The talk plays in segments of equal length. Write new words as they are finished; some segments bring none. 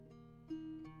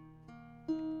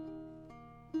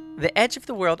The Edge of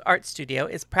the World Art Studio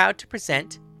is proud to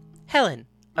present Helen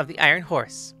of the Iron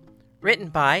Horse, written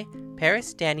by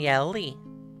Paris Danielle Lee.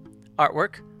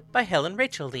 Artwork by Helen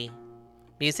Rachel Lee.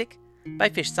 Music by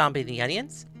Fish Zombie the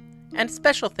Onions. And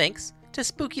special thanks to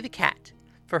Spooky the Cat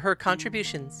for her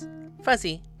contributions,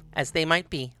 fuzzy as they might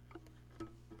be.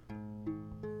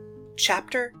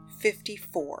 Chapter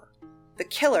 54. The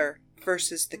Killer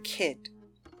versus the Kid.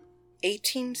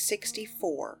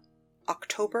 1864.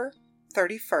 October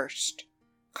 31st.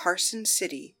 Carson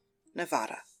City,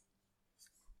 Nevada.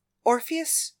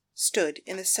 Orpheus stood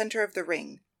in the center of the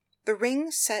ring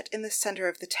set in the center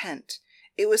of the tent.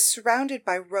 It was surrounded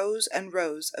by rows and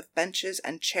rows of benches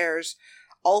and chairs,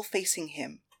 all facing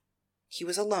him. He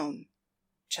was alone.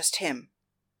 Just him,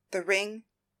 the ring,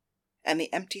 and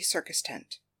the empty circus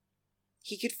tent.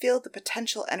 He could feel the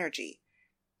potential energy.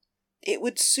 It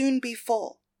would soon be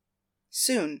full.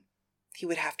 Soon, he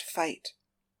would have to fight.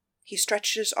 He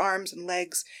stretched his arms and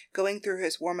legs, going through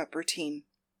his warm-up routine.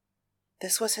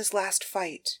 This was his last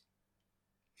fight.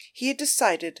 He had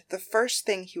decided the first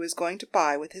thing he was going to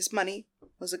buy with his money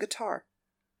was a guitar.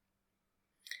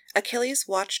 Achilles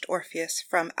watched Orpheus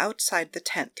from outside the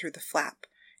tent through the flap,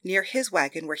 near his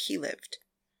wagon where he lived.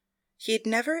 He had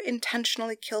never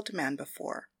intentionally killed a man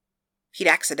before. He'd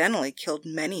accidentally killed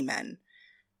many men.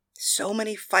 So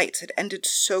many fights had ended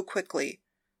so quickly.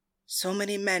 So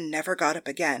many men never got up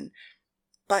again.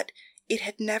 But it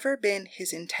had never been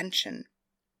his intention.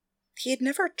 He had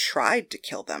never tried to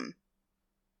kill them.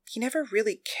 He never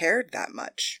really cared that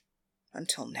much.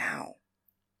 Until now.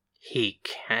 He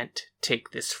can't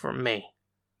take this from me,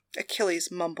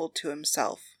 Achilles mumbled to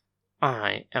himself.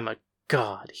 I am a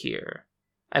god here.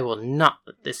 I will not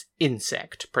let this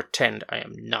insect pretend I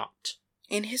am not.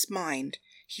 In his mind,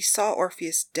 he saw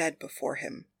Orpheus dead before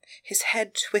him, his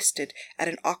head twisted at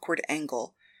an awkward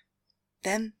angle.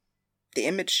 Then the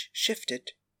image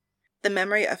shifted. The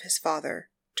memory of his father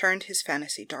turned his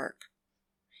fantasy dark.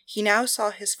 He now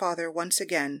saw his father once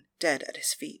again dead at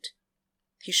his feet.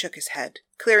 He shook his head,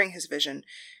 clearing his vision.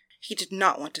 He did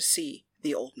not want to see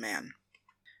the old man.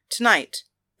 Tonight,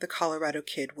 the Colorado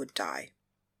Kid would die.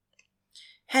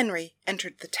 Henry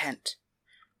entered the tent,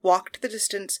 walked the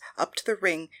distance up to the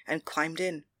ring, and climbed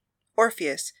in.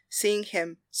 Orpheus, seeing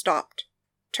him, stopped,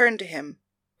 turned to him,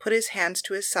 put his hands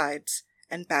to his sides,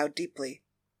 and bowed deeply.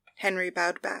 Henry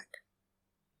bowed back.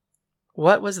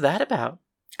 What was that about?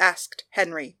 Asked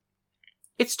Henry.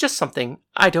 It's just something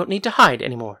I don't need to hide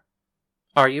anymore.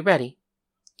 Are you ready?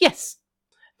 Yes.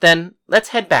 Then let's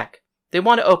head back. They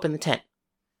want to open the tent.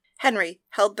 Henry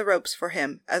held the ropes for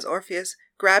him as Orpheus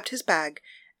grabbed his bag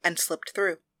and slipped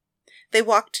through. They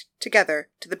walked together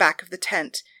to the back of the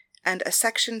tent and a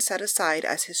section set aside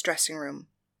as his dressing room.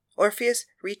 Orpheus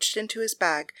reached into his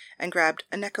bag and grabbed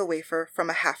a Necco wafer from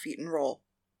a half-eaten roll.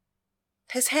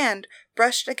 His hand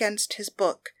brushed against his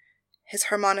book, his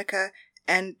harmonica,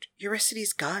 and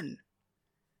Eurycides' gun.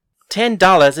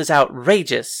 $10 is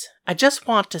outrageous. I just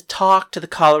want to talk to the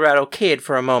Colorado Kid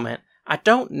for a moment. I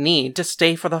don't need to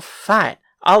stay for the fight.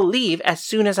 I'll leave as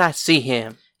soon as I see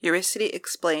him, Eurycides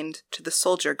explained to the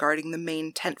soldier guarding the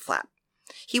main tent flap.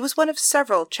 He was one of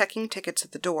several checking tickets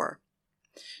at the door.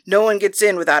 No one gets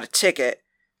in without a ticket.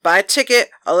 Buy a ticket,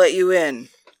 I'll let you in.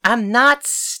 I'm not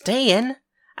staying.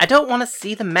 I don't want to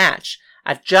see the match.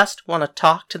 I just want to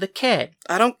talk to the kid.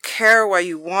 I don't care why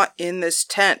you want in this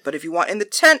tent, but if you want in the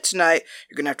tent tonight,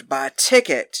 you're going to have to buy a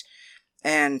ticket.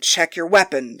 And check your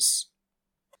weapons.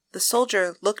 The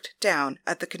soldier looked down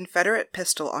at the Confederate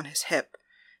pistol on his hip,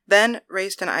 then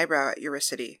raised an eyebrow at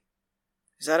Eurycides.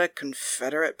 Is that a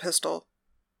Confederate pistol?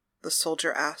 The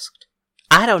soldier asked.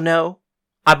 I don't know.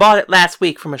 I bought it last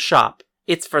week from a shop.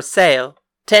 It's for sale.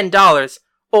 $10.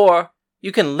 Or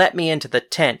you can let me into the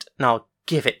tent and I'll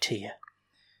give it to you.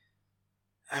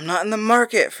 I'm not in the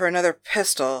market for another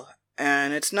pistol,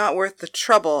 and it's not worth the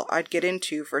trouble I'd get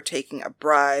into for taking a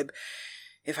bribe.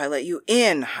 If I let you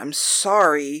in, I'm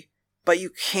sorry, but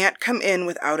you can't come in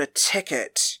without a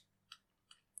ticket.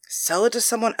 Sell it to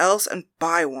someone else and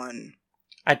buy one.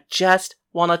 I just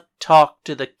want to talk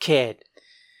to the kid.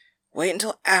 Wait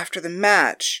until after the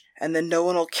match, and then no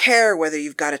one will care whether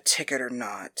you've got a ticket or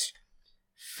not.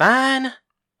 Fine,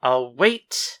 I'll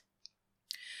wait.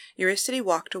 Eurycides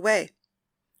walked away.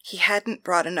 He hadn't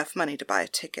brought enough money to buy a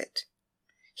ticket.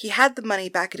 He had the money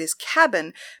back at his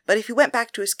cabin, but if he went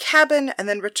back to his cabin and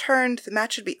then returned, the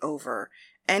match would be over,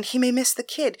 and he may miss the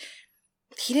kid.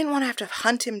 He didn't want to have to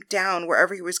hunt him down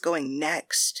wherever he was going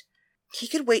next. He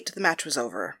could wait till the match was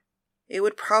over. It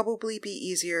would probably be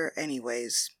easier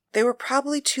anyways. They were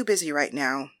probably too busy right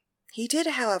now. He did,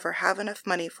 however, have enough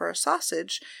money for a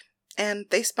sausage, and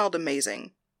they smelled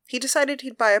amazing. he decided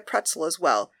he'd buy a pretzel as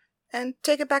well, and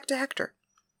take it back to Hector.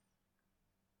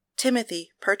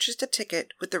 Timothy purchased a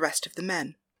ticket with the rest of the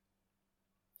men.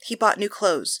 He bought new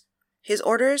clothes. His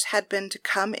orders had been to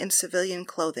come in civilian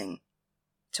clothing,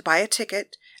 to buy a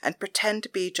ticket and pretend to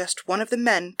be just one of the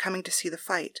men coming to see the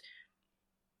fight.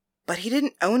 But he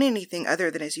didn't own anything other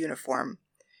than his uniform.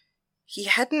 He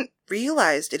hadn't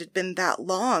realized it had been that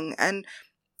long, and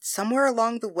somewhere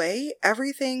along the way,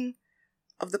 everything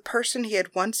of the person he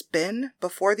had once been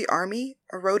before the army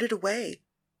eroded away.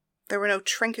 There were no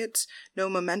trinkets, no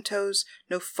mementos,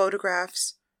 no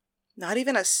photographs, not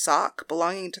even a sock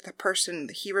belonging to the person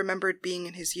that he remembered being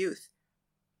in his youth.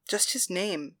 Just his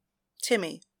name,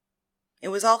 Timmy. It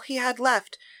was all he had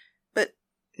left, but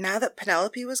now that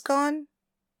Penelope was gone,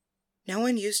 no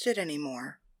one used it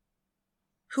anymore.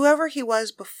 Whoever he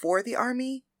was before the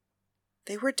army,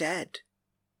 they were dead.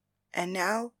 And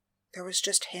now there was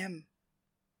just him.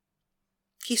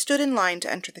 He stood in line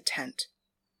to enter the tent.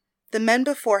 The men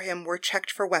before him were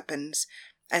checked for weapons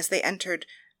as they entered,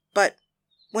 but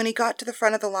when he got to the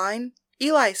front of the line,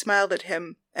 Eli smiled at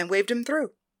him and waved him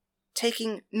through,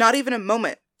 taking not even a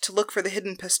moment to look for the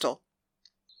hidden pistol.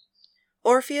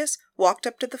 Orpheus walked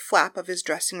up to the flap of his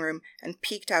dressing room and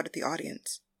peeked out at the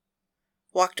audience.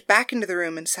 Walked back into the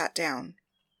room and sat down.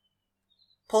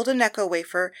 Pulled a Necco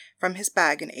wafer from his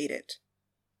bag and ate it.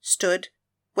 Stood,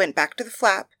 went back to the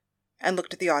flap, and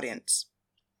looked at the audience.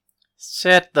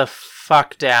 Sit the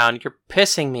fuck down. You're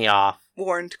pissing me off,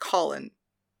 warned Colin.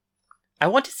 I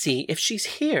want to see if she's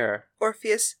here.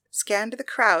 Orpheus scanned the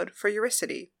crowd for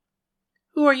Eurydice.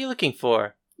 Who are you looking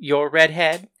for? Your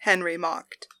redhead? Henry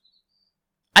mocked.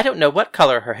 I don't know what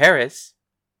color her hair is.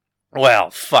 Well,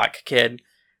 fuck, kid.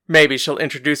 Maybe she'll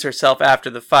introduce herself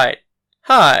after the fight.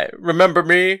 Hi, remember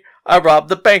me? I robbed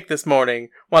the bank this morning.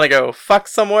 Want to go fuck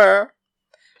somewhere?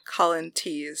 Colin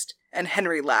teased, and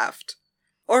Henry laughed.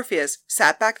 Orpheus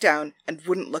sat back down and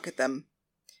wouldn't look at them,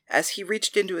 as he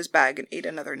reached into his bag and ate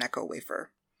another Necco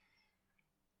wafer.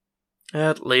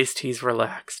 At least he's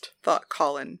relaxed, thought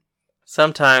Colin.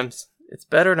 Sometimes it's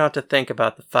better not to think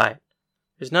about the fight.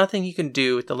 There's nothing you can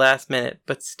do at the last minute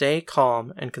but stay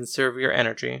calm and conserve your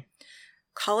energy.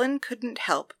 Colin couldn't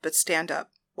help but stand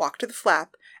up, walk to the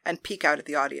flap, and peek out at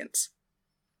the audience,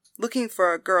 looking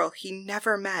for a girl he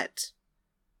never met.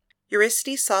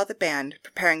 Eurydice saw the band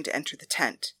preparing to enter the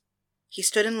tent. He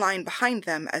stood in line behind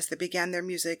them as they began their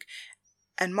music,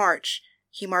 and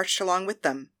he marched along with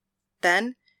them.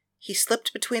 Then he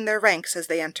slipped between their ranks as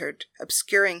they entered,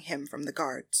 obscuring him from the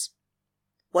guards.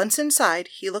 Once inside,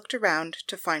 he looked around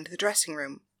to find the dressing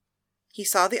room. He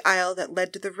saw the aisle that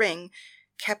led to the ring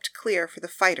kept clear for the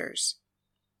fighters.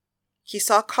 He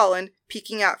saw Colin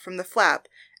peeking out from the flap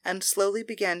and slowly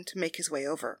began to make his way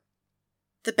over.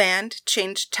 The band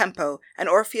changed tempo, and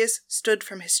Orpheus stood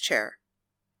from his chair.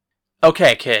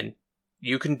 Okay, kid.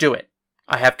 You can do it.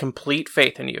 I have complete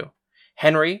faith in you.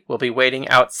 Henry will be waiting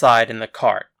outside in the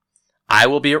cart. I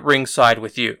will be at ringside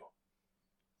with you.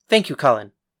 Thank you,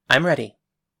 Colin. I'm ready.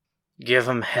 Give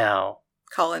 'em hell,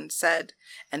 Colin said,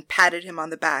 and patted him on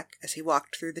the back as he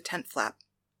walked through the tent flap.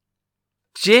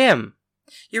 Jim!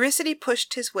 Eurydice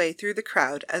pushed his way through the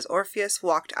crowd as Orpheus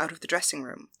walked out of the dressing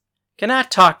room. Can I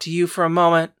talk to you for a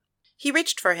moment? He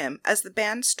reached for him as the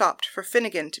band stopped for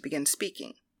Finnegan to begin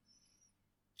speaking.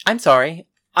 I'm sorry.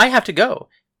 I have to go.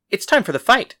 It's time for the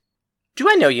fight. Do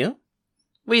I know you?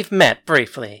 We've met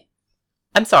briefly.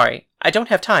 I'm sorry. I don't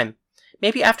have time.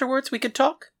 Maybe afterwards we could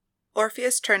talk?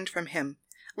 Orpheus turned from him,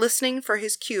 listening for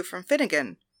his cue from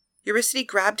Finnegan. Eurydice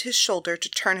grabbed his shoulder to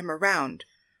turn him around.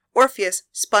 Orpheus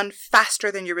spun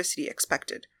faster than Eurydice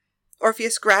expected.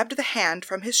 Orpheus grabbed the hand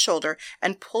from his shoulder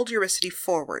and pulled Eurydice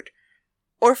forward.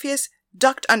 Orpheus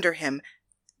ducked under him,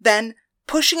 then,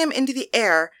 pushing him into the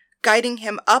air, guiding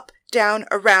him up, down,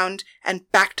 around,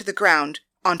 and back to the ground,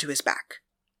 onto his back.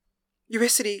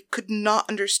 Eurydice could not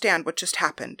understand what just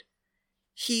happened.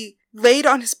 He laid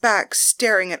on his back,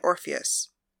 staring at Orpheus.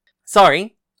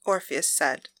 Sorry, Orpheus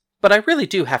said, but I really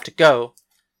do have to go.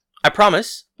 I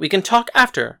promise we can talk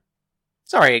after.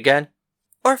 Sorry again.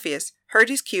 Orpheus heard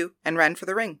his cue and ran for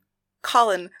the ring.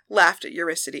 Colin laughed at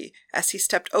Eurydice as he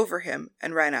stepped over him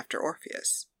and ran after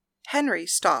Orpheus. Henry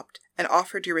stopped and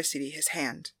offered Eurydice his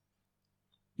hand.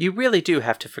 You really do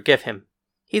have to forgive him.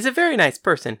 He's a very nice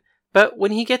person, but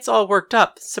when he gets all worked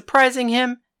up, surprising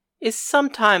him is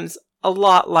sometimes a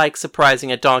lot like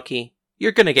surprising a donkey.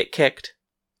 You're gonna get kicked.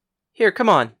 Here, come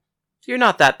on. You're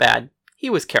not that bad. He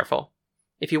was careful.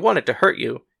 If he wanted to hurt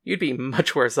you, you'd be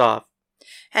much worse off.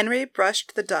 Henry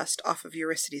brushed the dust off of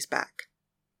Eurydice's back.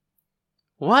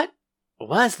 What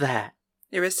was that?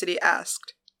 Eurydice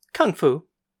asked. Kung Fu.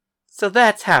 So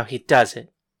that's how he does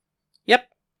it.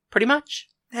 pretty much,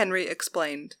 Henry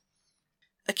explained.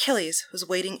 Achilles was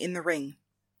waiting in the ring.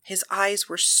 His eyes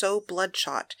were so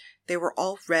bloodshot they were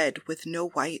all red with no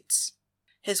whites.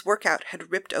 His workout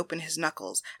had ripped open his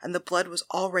knuckles, and the blood was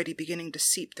already beginning to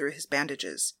seep through his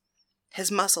bandages.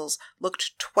 His muscles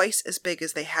looked twice as big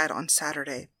as they had on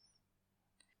Saturday.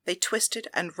 They twisted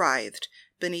and writhed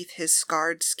beneath his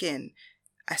scarred skin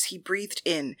as he breathed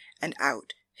in and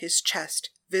out, his chest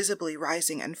visibly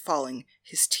rising and falling,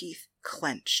 his teeth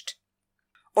clenched.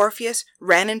 Orpheus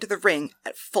ran into the ring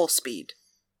at full speed.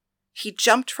 He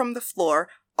jumped from the floor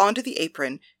onto the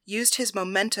apron, used his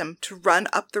momentum to run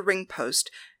up the ring post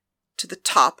to the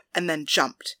top, and then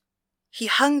jumped. He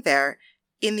hung there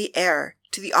in the air.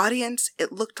 To the audience,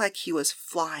 it looked like he was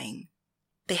flying.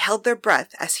 They held their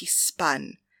breath as he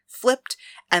spun, flipped,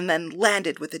 and then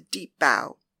landed with a deep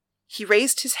bow. He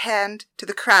raised his hand to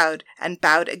the crowd and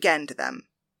bowed again to them.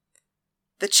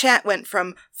 The chant went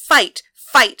from "Fight,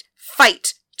 fight,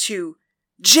 fight" to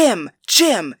 "Jim,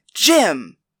 Jim,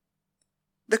 Jim."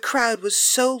 The crowd was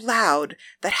so loud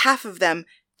that half of them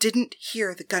didn't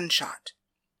hear the gunshot.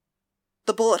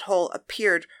 The bullet hole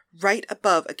appeared right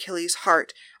above Achilles'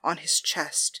 heart on his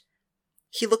chest.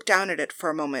 He looked down at it for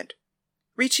a moment,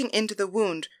 reaching into the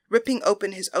wound, ripping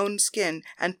open his own skin,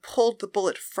 and pulled the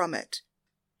bullet from it.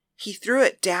 He threw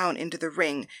it down into the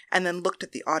ring and then looked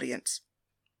at the audience.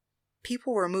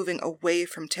 People were moving away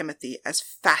from Timothy as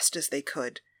fast as they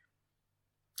could.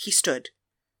 He stood,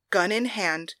 gun in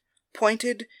hand,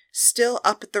 pointed still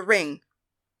up at the ring.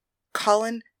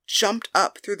 Colin jumped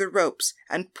up through the ropes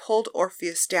and pulled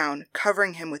Orpheus down,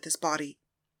 covering him with his body.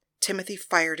 Timothy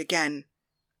fired again.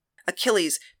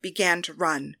 Achilles began to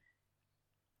run.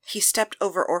 He stepped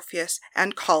over Orpheus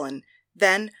and Colin.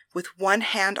 Then, with one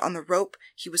hand on the rope,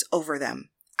 he was over them,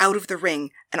 out of the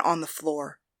ring, and on the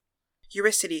floor.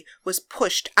 Eurydice was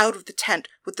pushed out of the tent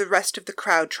with the rest of the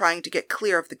crowd trying to get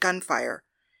clear of the gunfire.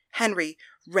 Henry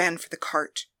ran for the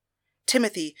cart.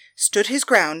 Timothy stood his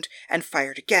ground and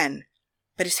fired again,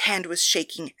 but his hand was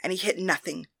shaking and he hit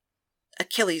nothing.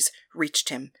 Achilles reached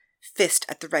him, fist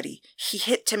at the ready. He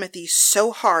hit Timothy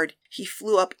so hard he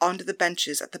flew up onto the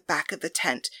benches at the back of the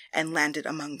tent and landed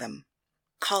among them.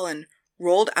 Colin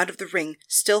rolled out of the ring,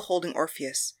 still holding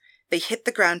Orpheus. They hit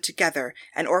the ground together,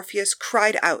 and Orpheus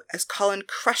cried out as Colin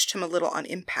crushed him a little on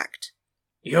impact.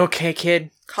 "You okay,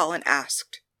 kid?" Colin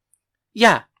asked.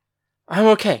 "Yeah, I'm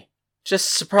okay.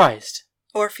 Just surprised."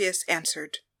 Orpheus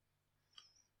answered.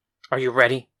 "Are you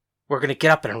ready? We're gonna get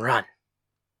up and run."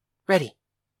 "Ready.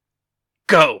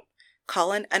 Go!"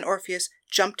 Colin and Orpheus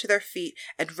jumped to their feet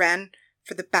and ran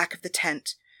for the back of the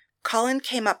tent. Colin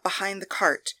came up behind the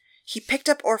cart. He picked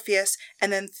up Orpheus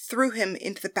and then threw him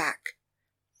into the back.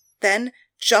 Then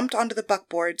jumped onto the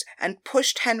buckboards and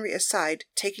pushed Henry aside.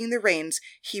 Taking the reins,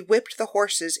 he whipped the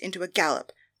horses into a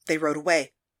gallop. They rode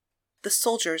away. The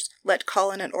soldiers let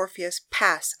Colin and Orpheus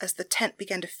pass as the tent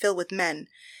began to fill with men.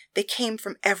 They came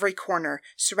from every corner,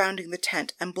 surrounding the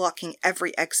tent and blocking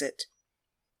every exit.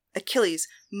 Achilles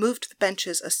moved the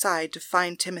benches aside to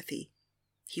find Timothy.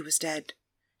 He was dead.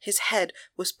 His head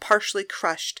was partially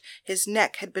crushed, his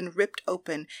neck had been ripped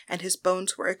open, and his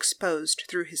bones were exposed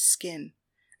through his skin.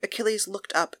 Achilles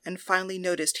looked up and finally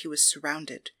noticed he was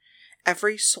surrounded.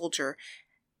 Every soldier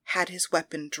had his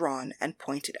weapon drawn and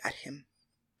pointed at him.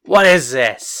 "What is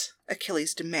this?"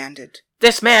 Achilles demanded.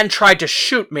 "This man tried to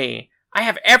shoot me. I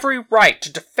have every right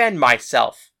to defend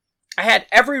myself. I had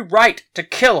every right to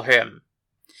kill him."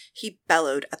 He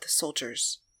bellowed at the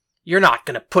soldiers. "You're not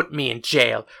gonna put me in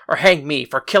jail or hang me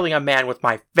for killing a man with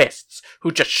my fists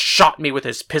who just shot me with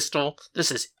his pistol.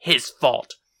 This is his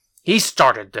fault. He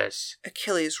started this."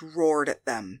 Achilles roared at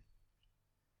them.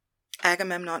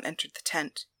 Agamemnon entered the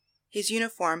tent. His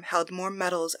uniform held more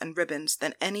medals and ribbons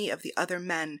than any of the other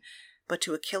men, but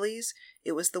to Achilles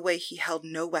it was the way he held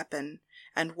no weapon,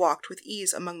 and walked with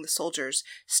ease among the soldiers,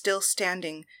 still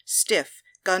standing stiff,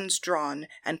 guns drawn,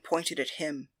 and pointed at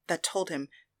him, that told him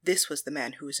this was the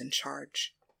man who was in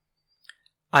charge.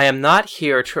 "I am not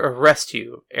here to arrest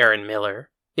you, Aaron Miller.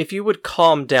 If you would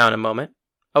calm down a moment,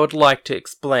 I would like to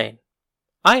explain.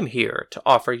 I'm here to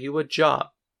offer you a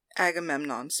job."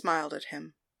 Agamemnon smiled at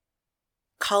him.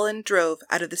 Colin drove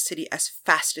out of the city as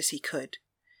fast as he could.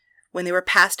 When they were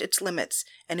past its limits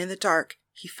and in the dark,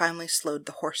 he finally slowed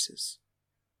the horses.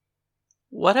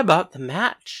 "What about the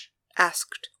match?"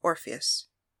 asked Orpheus.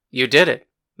 "You did it.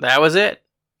 That was it."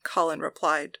 Colin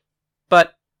replied.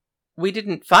 "But we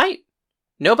didn't fight.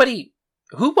 Nobody...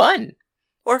 Who won?"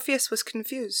 Orpheus was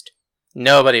confused.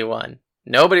 "Nobody won.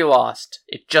 Nobody lost.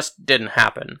 It just didn't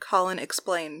happen." Colin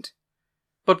explained.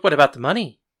 "But what about the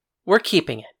money? We're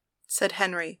keeping it," said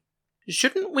Henry.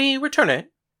 "Shouldn't we return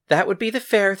it?" That would be the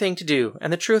fair thing to do,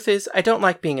 and the truth is, I don't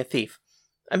like being a thief.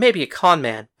 I may be a con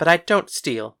man, but I don't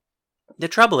steal. The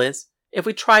trouble is, if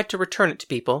we tried to return it to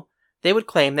people, they would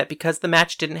claim that because the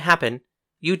match didn't happen,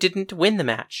 you didn't win the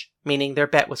match, meaning their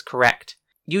bet was correct.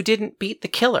 You didn't beat the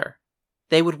killer.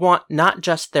 They would want not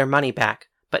just their money back,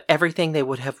 but everything they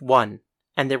would have won,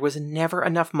 and there was never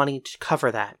enough money to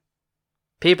cover that.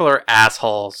 People are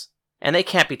assholes, and they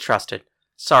can't be trusted.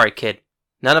 Sorry, kid.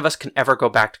 None of us can ever go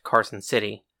back to Carson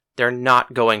City. They're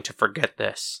not going to forget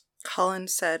this. Colin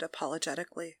said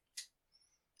apologetically.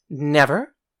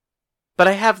 Never? But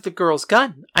I have the girl's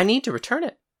gun. I need to return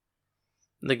it.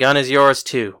 The gun is yours,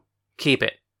 too. Keep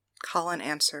it. Colin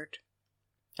answered.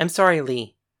 I'm sorry,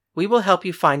 Lee. We will help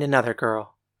you find another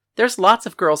girl. There's lots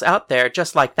of girls out there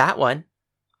just like that one.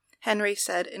 Henry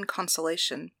said in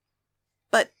consolation.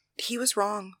 But he was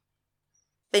wrong.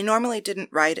 They normally didn't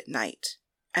ride at night,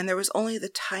 and there was only the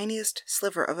tiniest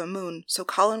sliver of a moon, so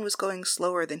Colin was going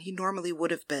slower than he normally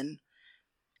would have been.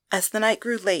 As the night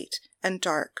grew late and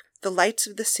dark, the lights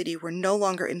of the city were no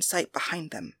longer in sight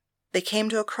behind them. They came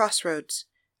to a crossroads,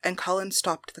 and Colin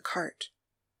stopped the cart.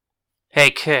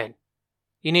 Hey, kid.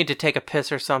 You need to take a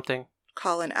piss or something?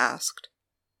 Colin asked.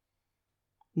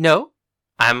 No,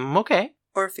 I'm okay.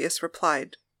 Orpheus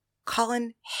replied.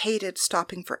 Colin hated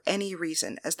stopping for any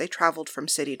reason as they traveled from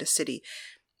city to city,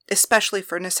 especially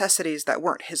for necessities that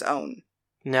weren't his own.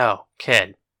 No,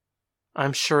 kid.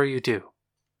 I'm sure you do.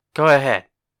 Go ahead.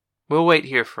 We'll wait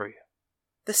here for you.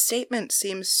 The statement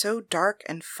seemed so dark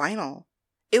and final.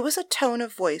 It was a tone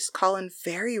of voice Colin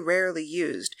very rarely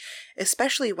used,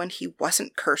 especially when he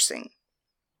wasn't cursing.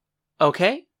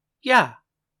 Okay, yeah.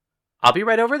 I'll be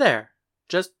right over there.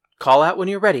 Just call out when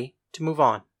you're ready to move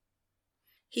on,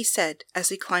 he said as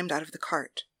he climbed out of the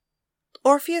cart.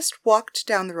 Orpheus walked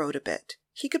down the road a bit.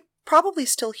 He could probably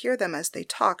still hear them as they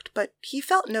talked, but he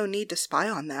felt no need to spy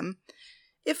on them.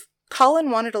 If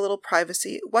Colin wanted a little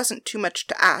privacy, it wasn't too much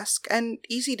to ask, and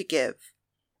easy to give.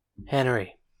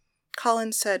 Henry,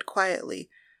 Colin said quietly,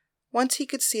 once he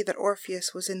could see that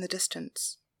Orpheus was in the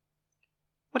distance.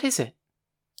 What is it?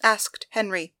 Asked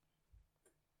Henry.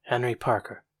 Henry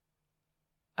Parker.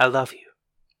 I love you.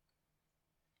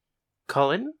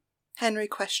 Colin? Henry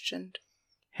questioned.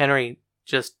 Henry,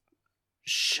 just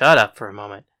shut up for a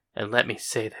moment and let me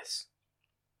say this.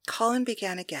 Colin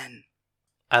began again.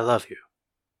 I love you.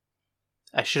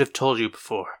 I should have told you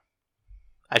before.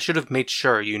 I should have made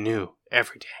sure you knew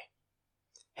every day.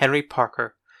 Henry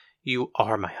Parker, you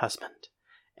are my husband,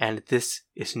 and this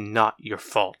is not your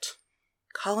fault.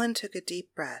 Colin took a deep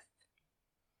breath.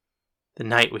 The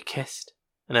night we kissed,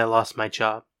 and I lost my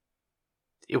job,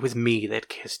 it was me that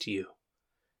kissed you.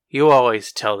 You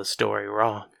always tell the story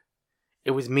wrong.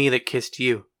 It was me that kissed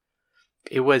you.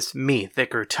 It was me that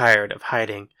grew tired of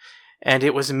hiding, and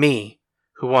it was me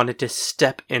who wanted to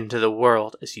step into the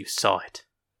world as you saw it.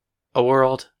 A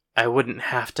world I wouldn't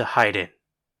have to hide in.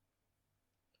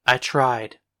 I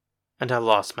tried, and I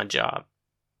lost my job.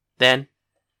 Then,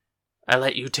 I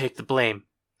let you take the blame.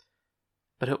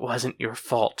 But it wasn't your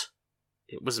fault.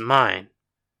 It was mine.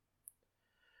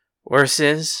 Worse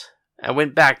is, I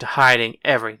went back to hiding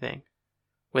everything,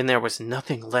 when there was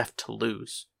nothing left to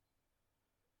lose.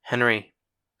 Henry,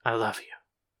 I love you.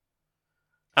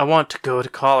 I want to go to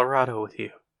Colorado with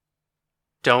you.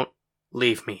 Don't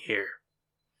leave me here.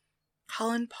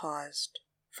 Colin paused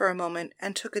for a moment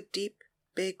and took a deep,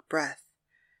 big breath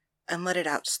and let it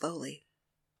out slowly.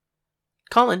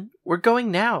 Colin, we're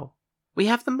going now. We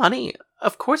have the money.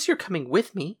 Of course you're coming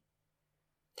with me.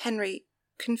 Henry,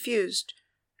 confused,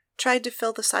 tried to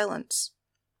fill the silence.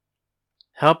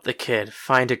 Help the kid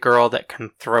find a girl that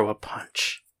can throw a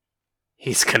punch.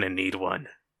 He's gonna need one.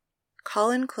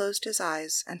 Colin closed his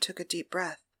eyes and took a deep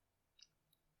breath.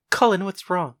 Colin, what's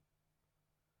wrong?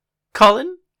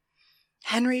 Colin?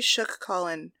 Henry shook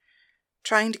Colin,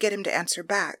 trying to get him to answer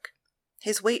back.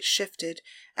 His weight shifted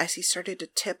as he started to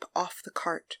tip off the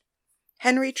cart.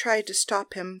 Henry tried to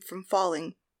stop him from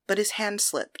falling, but his hand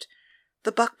slipped.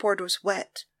 The buckboard was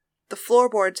wet. The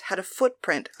floorboards had a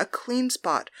footprint, a clean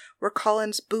spot where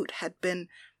Colin's boot had been.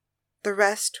 The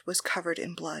rest was covered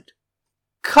in blood.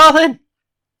 Colin!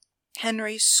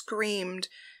 Henry screamed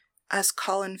as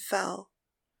Colin fell.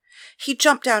 He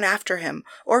jumped down after him.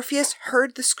 Orpheus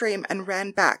heard the scream and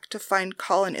ran back to find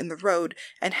Colin in the road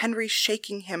and Henry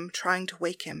shaking him, trying to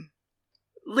wake him.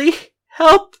 Lee,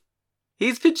 help!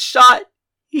 He's been shot.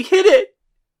 He hit it.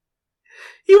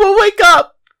 He won't wake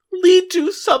up. Lee,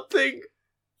 do something.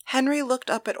 Henry looked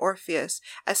up at Orpheus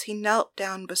as he knelt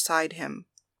down beside him.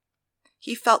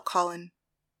 He felt Colin.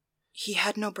 He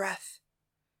had no breath.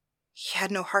 He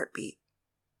had no heartbeat.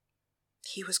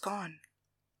 He was gone.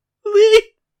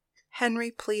 Lee!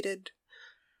 Henry pleaded.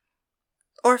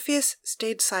 Orpheus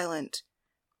stayed silent.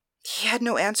 He had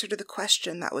no answer to the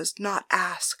question that was not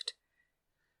asked.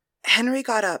 Henry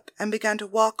got up and began to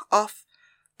walk off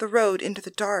the road into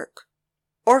the dark.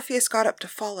 Orpheus got up to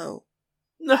follow.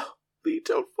 No, Lee,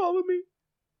 don't follow me.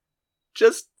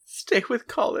 Just stay with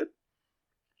Colin.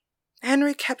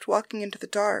 Henry kept walking into the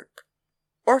dark.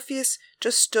 Orpheus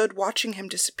just stood watching him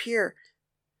disappear.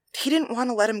 He didn't want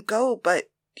to let him go, but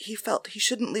he felt he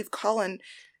shouldn't leave Colin,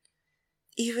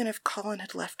 even if Colin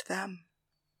had left them.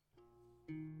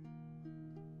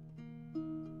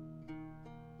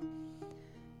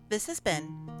 This has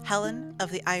been Helen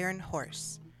of the Iron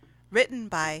Horse, written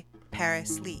by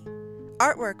Paris Lee,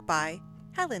 artwork by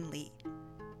Helen Lee,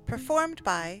 performed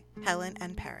by Helen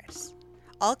and Paris.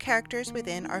 All characters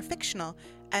within are fictional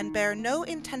and bear no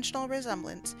intentional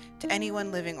resemblance to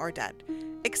anyone living or dead,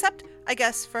 except, I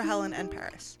guess, for Helen and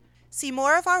Paris. See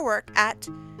more of our work at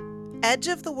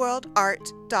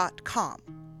edgeoftheworldart.com.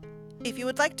 If you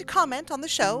would like to comment on the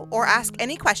show or ask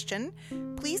any question,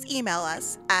 please email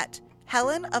us at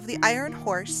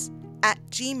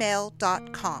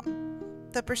helenoftheironhorse@gmail.com.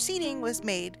 The proceeding was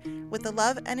made with the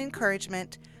love and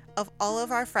encouragement of all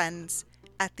of our friends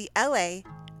at the LA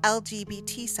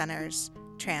LGBT Center's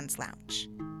Trans Lounge.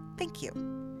 Thank you.